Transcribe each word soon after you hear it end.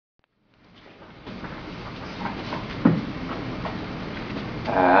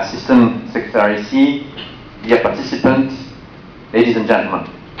Assistant Secretary C, dear participants, ladies and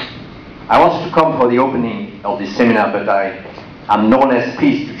gentlemen. I wanted to come for the opening of this seminar, but I am no less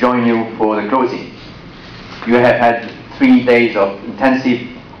pleased to join you for the closing. You have had 3 days of intensive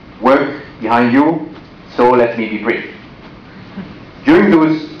work behind you, so let me be brief. During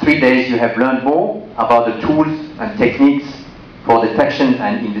those 3 days, you have learned more about the tools and techniques for detection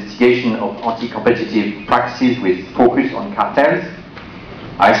and investigation of anti-competitive practices with focus on cartels.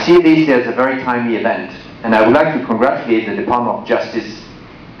 I see this as a very timely event, and I would like to congratulate the Department of Justice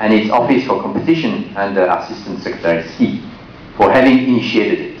and its Office for Competition and the Assistant Secretary C for having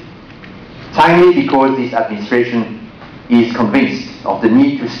initiated it. Timely because this administration is convinced of the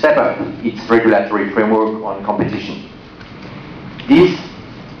need to step up its regulatory framework on competition. This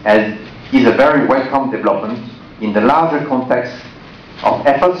is a very welcome development in the larger context of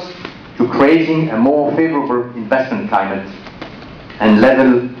efforts to creating a more favorable investment climate and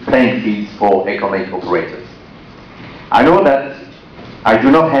level playing fields for economic operators. I know that I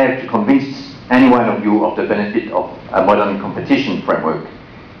do not have to convince any one of you of the benefit of a modern competition framework,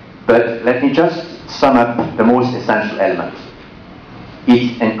 but let me just sum up the most essential elements.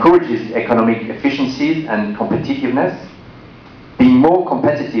 It encourages economic efficiencies and competitiveness. Being more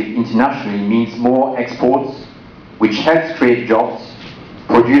competitive internationally means more exports, which helps create jobs,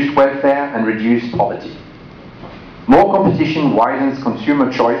 produce welfare and reduce poverty. More competition widens consumer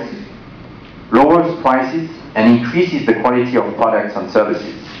choice, lowers prices and increases the quality of products and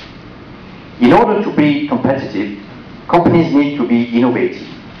services. In order to be competitive, companies need to be innovative,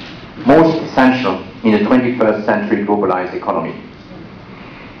 most essential in the 21st century globalized economy.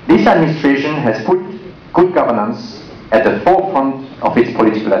 This administration has put good governance at the forefront of its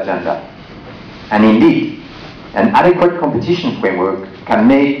political agenda. And indeed, an adequate competition framework can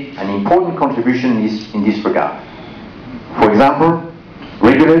make an important contribution in this regard. For example,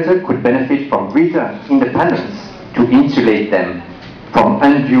 regulators could benefit from greater independence to insulate them from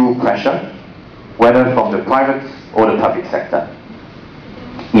undue pressure, whether from the private or the public sector.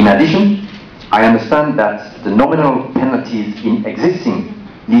 In addition, I understand that the nominal penalties in existing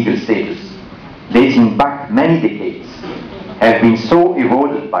legal status, dating back many decades, have been so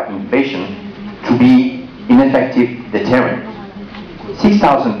eroded by inflation to be ineffective deterrent.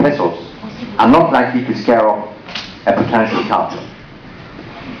 6,000 pesos are not likely to scare off a potential cartel.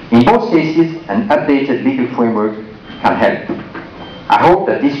 In both cases, an updated legal framework can help. I hope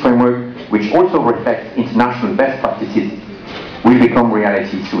that this framework, which also reflects international best practices, will become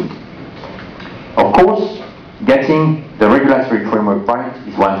reality soon. Of course, getting the regulatory framework right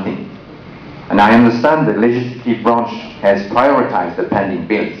is one thing, and I understand the legislative branch has prioritized the pending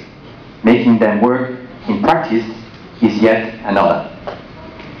bills. Making them work in practice is yet another.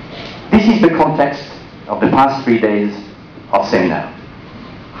 This is the context of the past 3 days of seminar.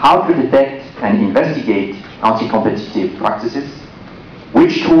 How to detect and investigate anti-competitive practices,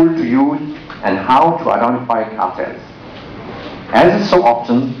 which tool to use, and how to identify cartels. As so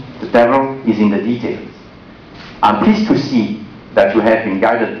often, the devil is in the details. I'm pleased to see that you have been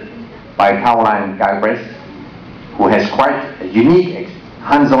guided by Caroline Galbraith, who has quite a unique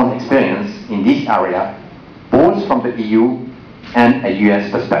hands-on experience in this area, both from the EU and a US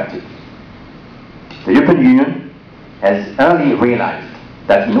perspective. The European Union has early realized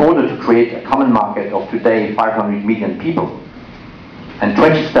that in order to create a common market of today 500 million people and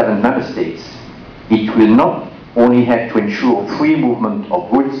 27 member states, it will not only have to ensure free movement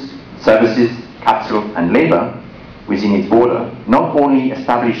of goods, services, capital and labor within its border, not only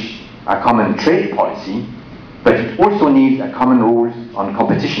establish a common trade policy, but it also needs a common rules on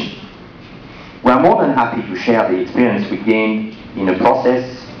competition. We are more than happy to share the experience we gained in the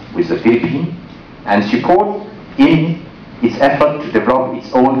process with the Philippines and support in its effort to develop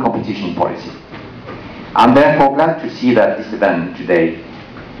its own competition policy. I'm therefore glad to see that this event today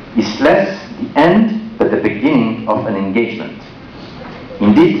is less the end but the beginning of an engagement.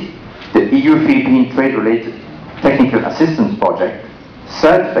 Indeed, the EU-Philippine Trade-Related Technical Assistance Project,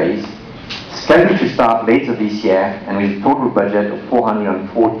 third phase, scheduled to start later this year and with a total budget of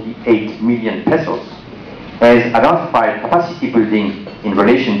 448 million pesos, has identified capacity building in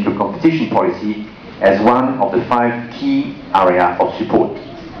relation to competition policy as one of the 5 key areas of support.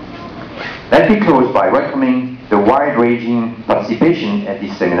 Let me close by welcoming the wide-ranging participation at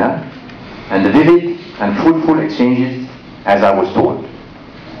this seminar and the vivid and fruitful exchanges as I was told.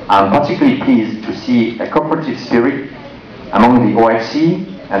 I'm particularly pleased to see a cooperative spirit among the OFC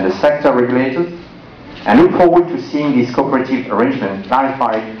and the sector regulators, and look forward to seeing this cooperative arrangement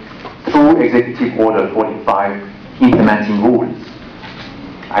clarified through Executive Order 45 implementing rules.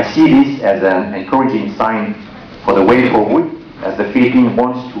 I see this as an encouraging sign for the way forward, as the Philippines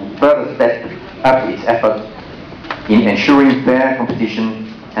wants to further step up its effort in ensuring fair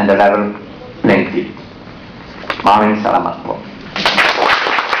competition and a level playing field. Maraming salamat po.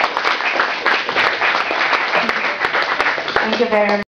 Thank you very much.